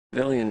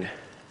Billy and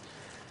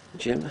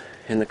Jim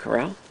in the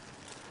corral.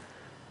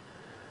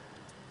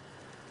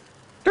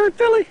 Darth,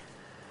 Billy!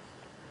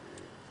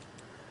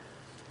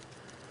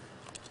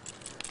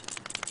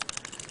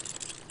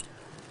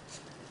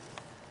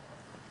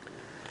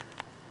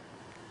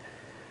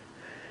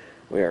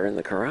 We are in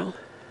the corral.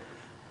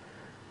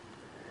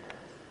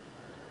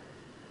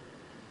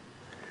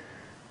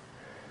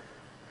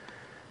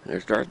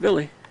 There's Darth,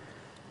 Billy.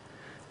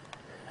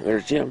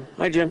 There's Jim.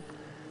 Hi, Jim.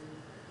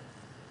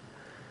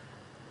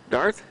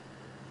 Darth?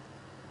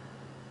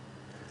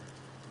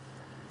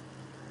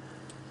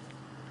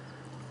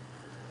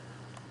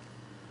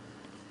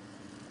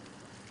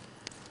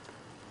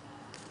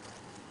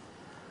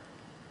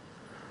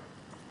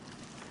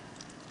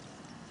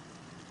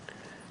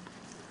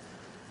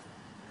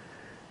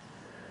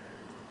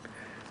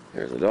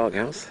 There's the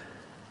doghouse.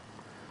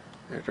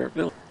 There's Darth,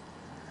 Billy.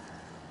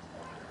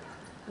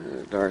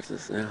 Darth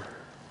is now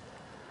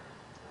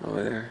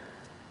over there.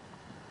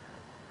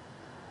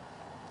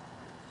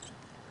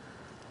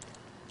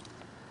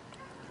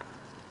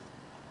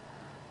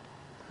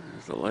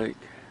 There's the lake.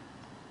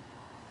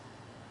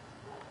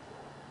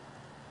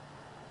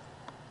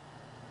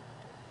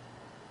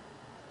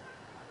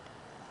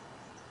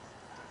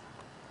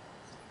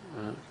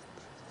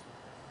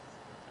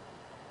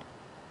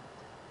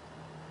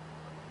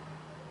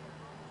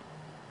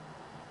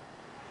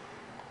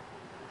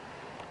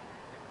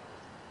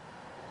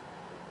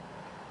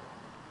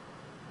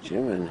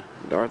 Jim and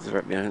Darth is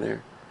right behind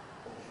there.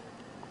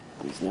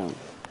 He's now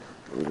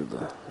under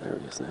the, there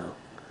he is now.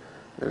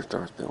 There's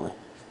Darth Billy.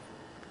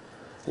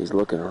 He's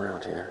looking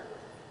around here.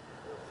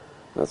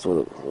 That's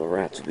where the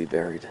rats will be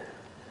buried.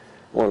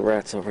 One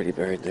rat's already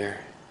buried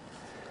there.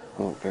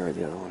 I'll bury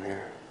the other one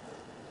here.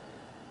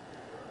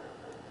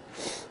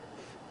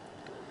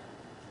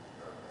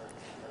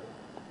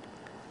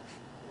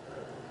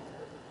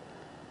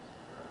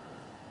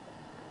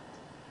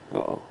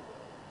 Uh-oh.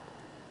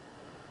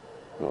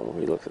 Oh,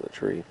 he looks at the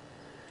tree.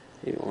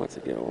 He wants to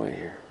get away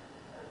here.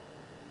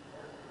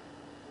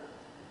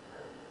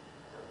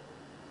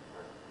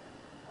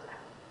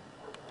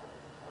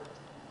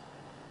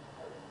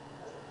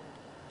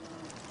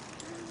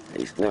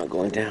 He's now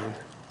going down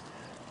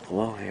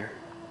below here.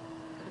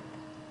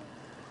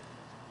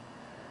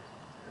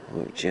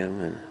 With Jim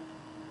and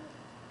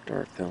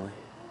Darth Billy.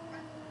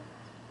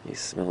 He's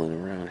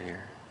smelling around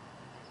here.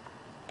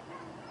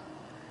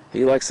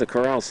 He likes the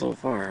corral so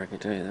far, I can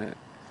tell you that.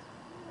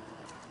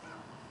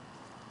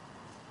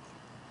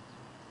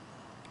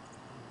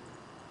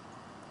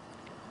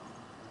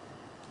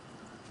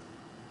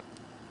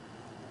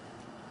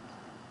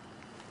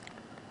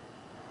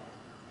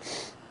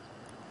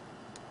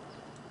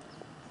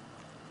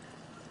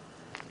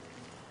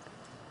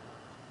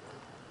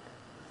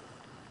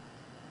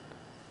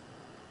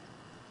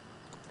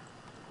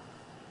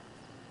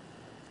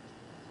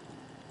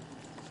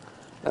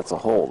 That's a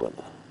hole that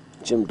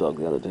Jim dug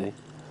the other day.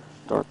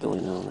 Darth Billy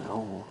knows that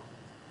hole.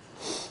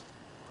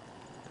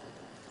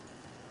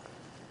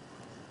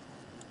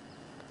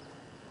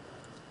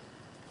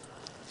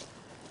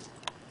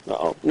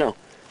 Uh-oh, no.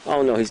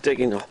 Oh no, he's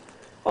digging a...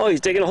 Oh,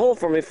 he's digging a hole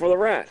for me for the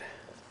rat.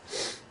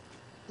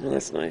 Oh,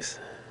 that's nice.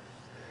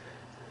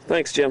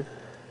 Thanks, Jim.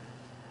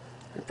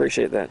 I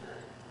appreciate that.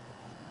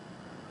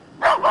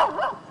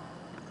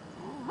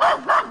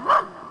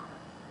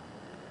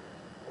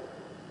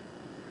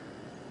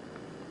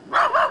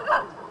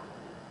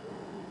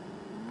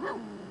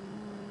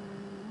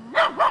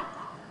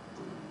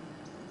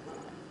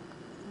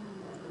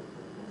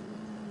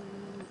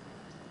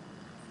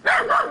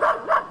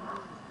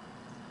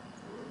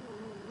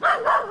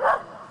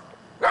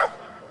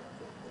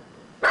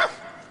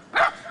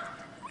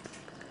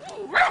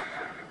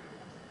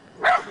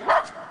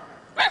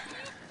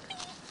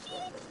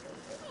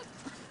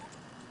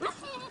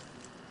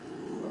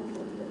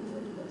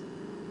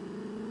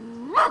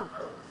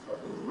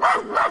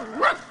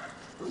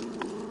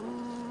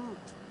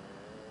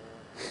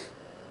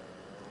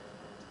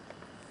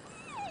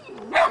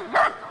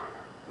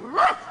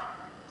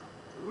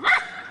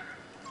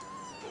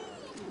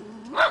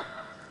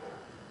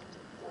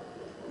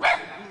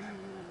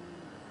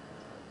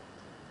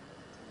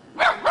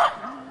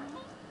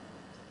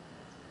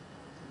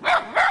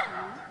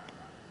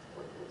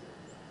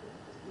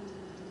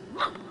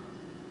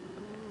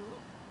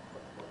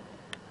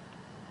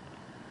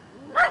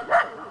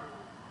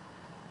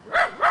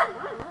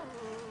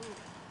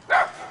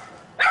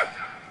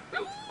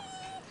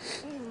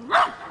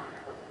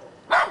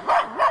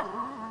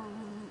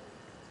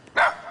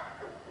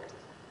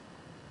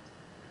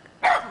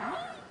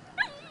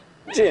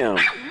 Jim!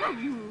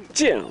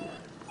 Jim!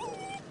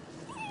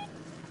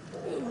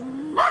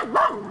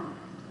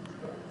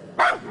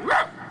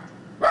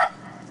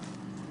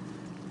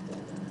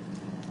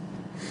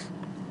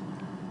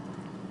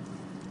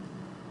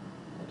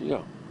 Where'd you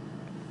go?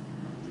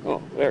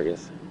 Oh, there he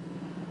is.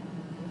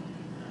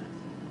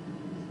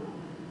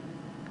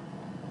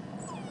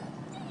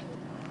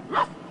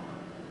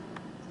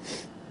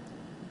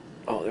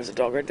 Oh, there's a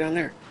dog right down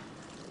there.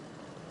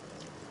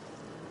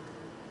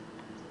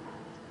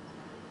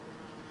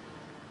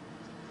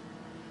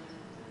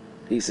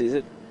 He sees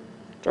it.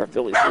 Darth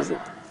Billy sees it.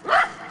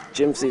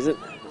 Jim sees it.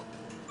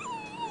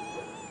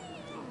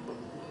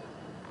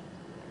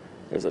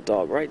 There's a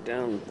dog right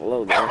down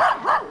below there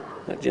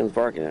that Jim's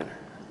barking at.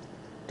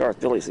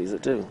 Darth Billy sees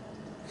it too.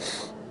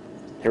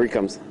 Here he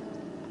comes.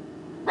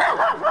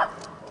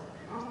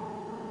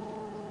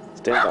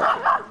 Stand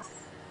by.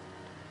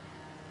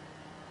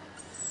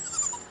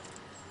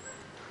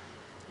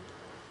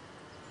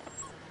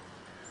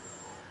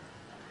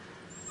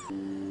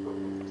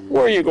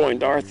 Where are you going,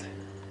 Darth?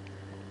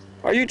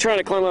 Are you trying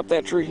to climb up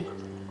that tree?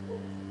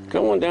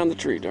 Come on down the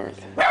tree,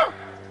 Darth.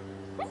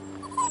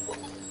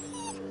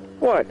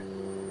 What?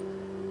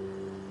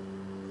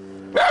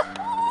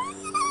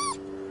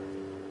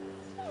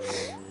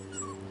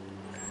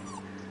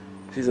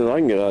 She says, I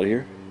can get out of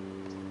here.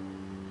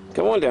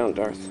 Come on down,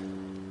 Darth.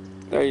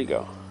 There you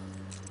go.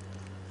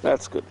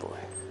 That's a good boy.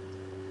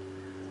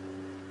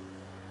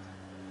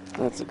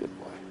 That's a good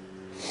boy.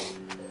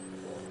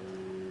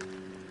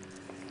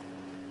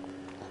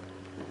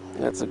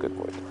 That's a good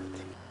boy, Darth.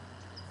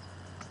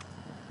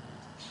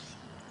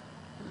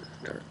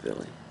 Darth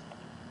Billy.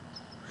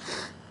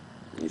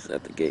 He's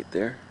at the gate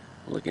there,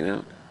 looking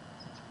out.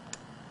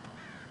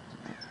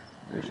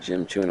 There's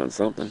Jim chewing on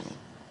something.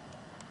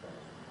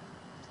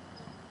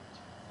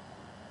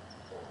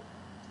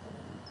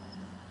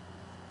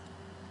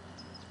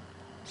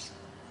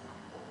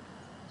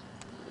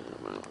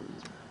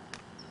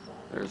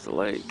 There's the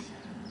lake.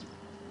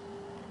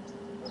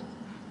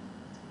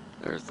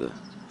 There's the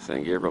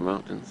San Gabriel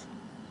Mountains.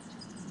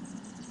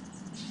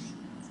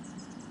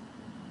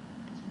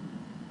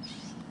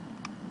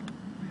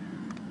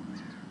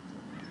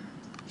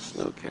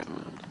 Snow-capped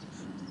mountains.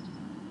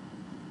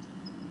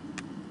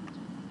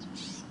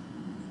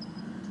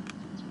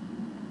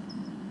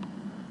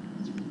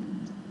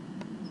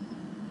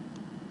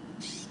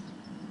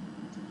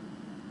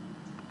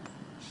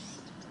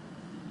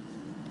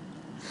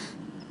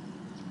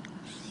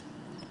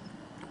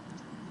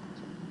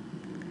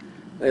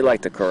 They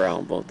like to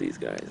corral both these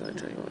guys, I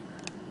tell you what.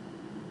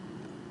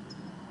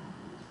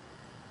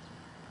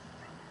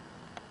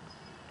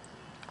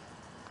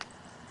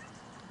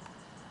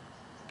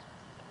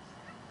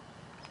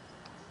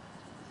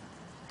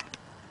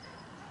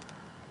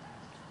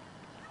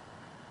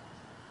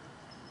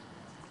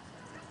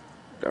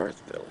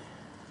 Darth Billy.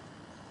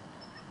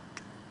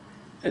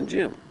 And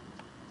Jim.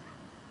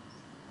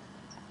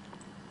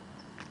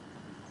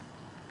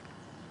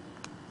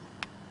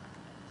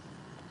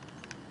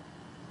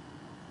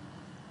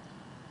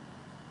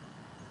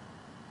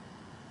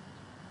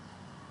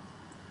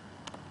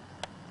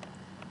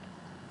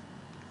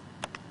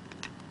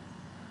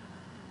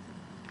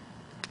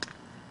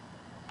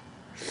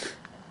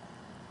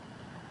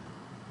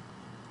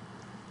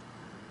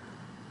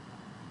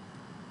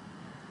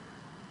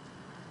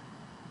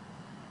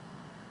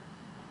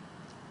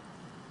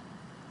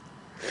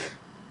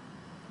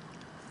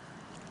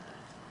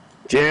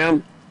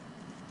 Jim?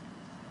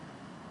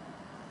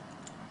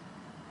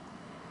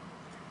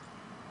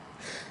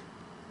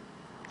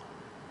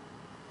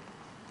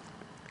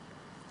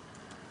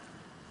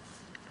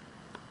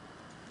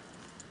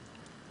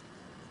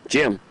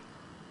 Jim?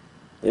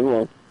 Leave him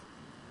alone.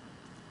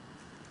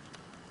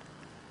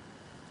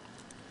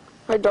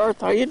 Hi, Darth.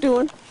 How you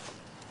doing?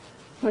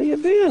 How you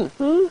been,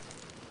 huh? You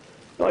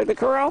like the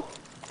corral?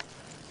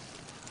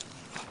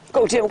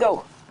 Go, Jim,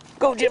 go.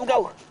 Go, Jim,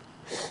 go.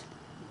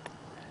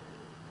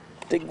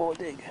 Dig, boy,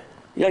 dig.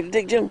 You like to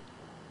dig, Jim?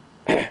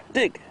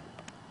 Dig.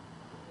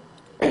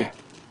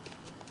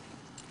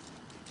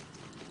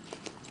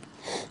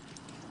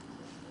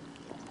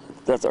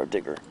 That's our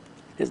digger.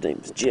 His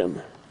name's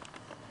Jim.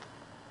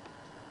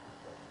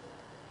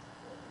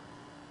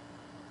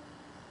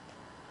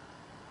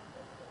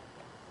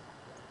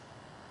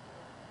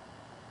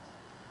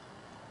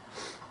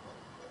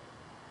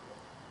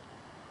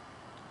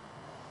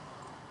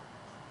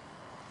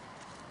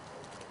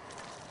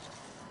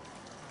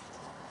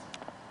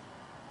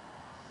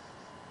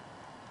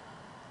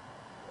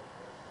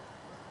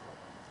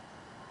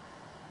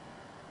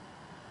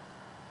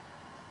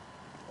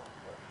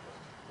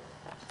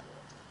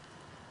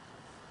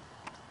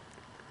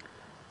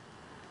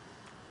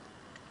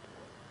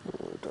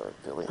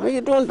 Darth Billy. How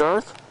you doing,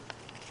 Darth?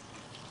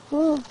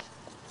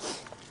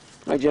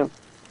 Hi, Jim.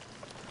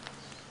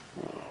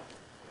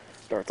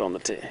 Darth on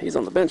the he's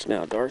on the bench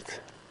now, Darth.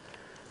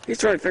 He's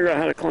trying to figure out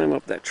how to climb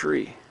up that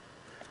tree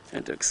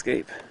and to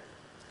escape.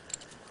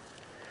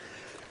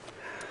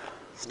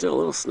 Still a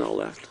little snow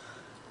left.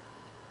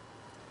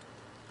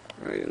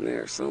 Right in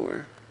there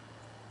somewhere.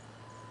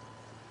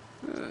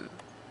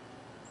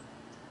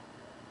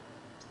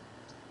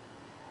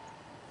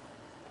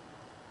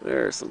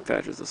 There's some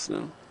patches of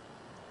snow.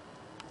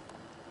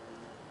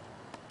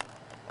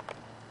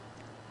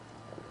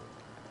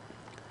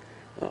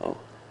 Uh-oh.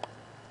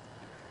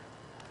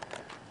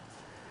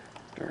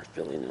 Darth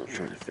Billy now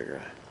trying to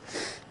figure out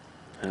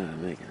how to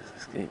make his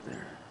escape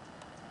there.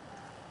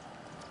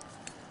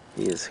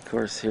 He is, of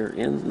course, here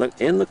in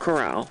the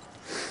corral.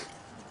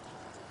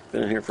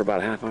 Been in here for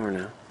about a half hour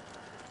now.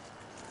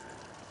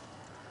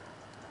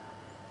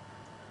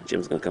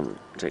 Jim's gonna come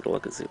take a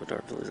look and see what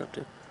Darth Billy's up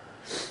to.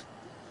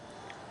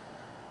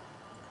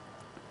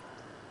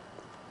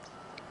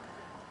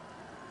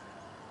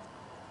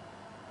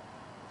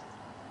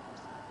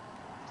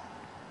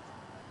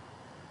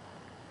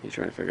 He's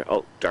trying to figure out.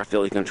 Oh, Darth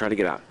Billy's gonna try to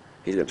get out.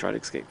 He's gonna try to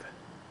escape.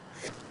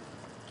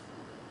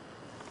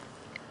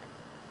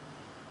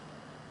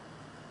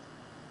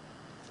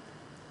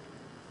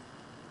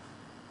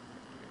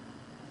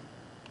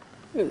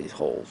 Look at these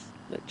holes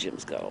that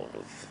Jim's got all over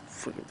the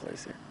freaking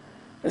place here.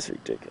 That's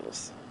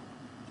ridiculous.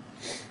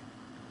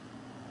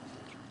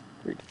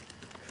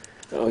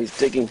 Oh, he's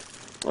digging.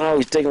 Oh,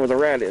 he's digging where the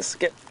rat is.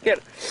 Get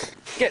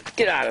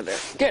out of there.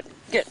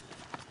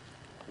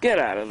 Get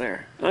out of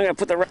there. I'm gonna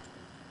put the rat.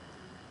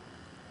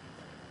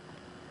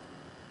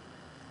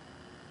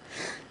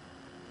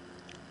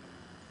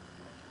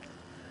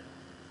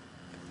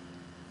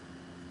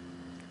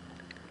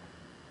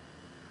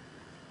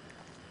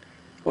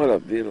 What a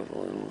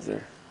beautiful animals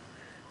there.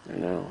 I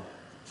know.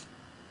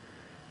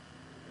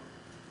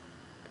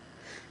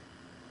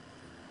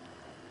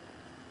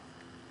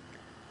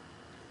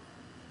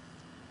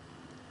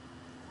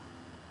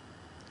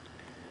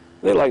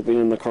 They like being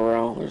in the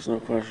corral, there's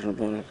no question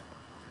about it.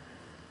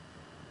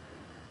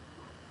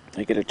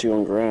 They get to chew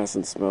on grass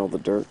and smell the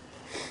dirt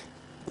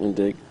and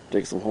dig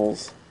some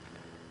holes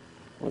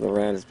where the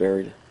rat is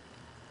buried.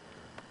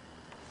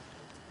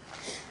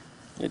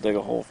 They dig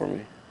a hole for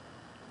me.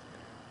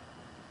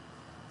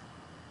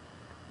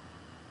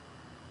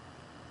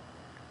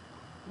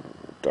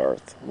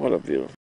 Darth, what a beautiful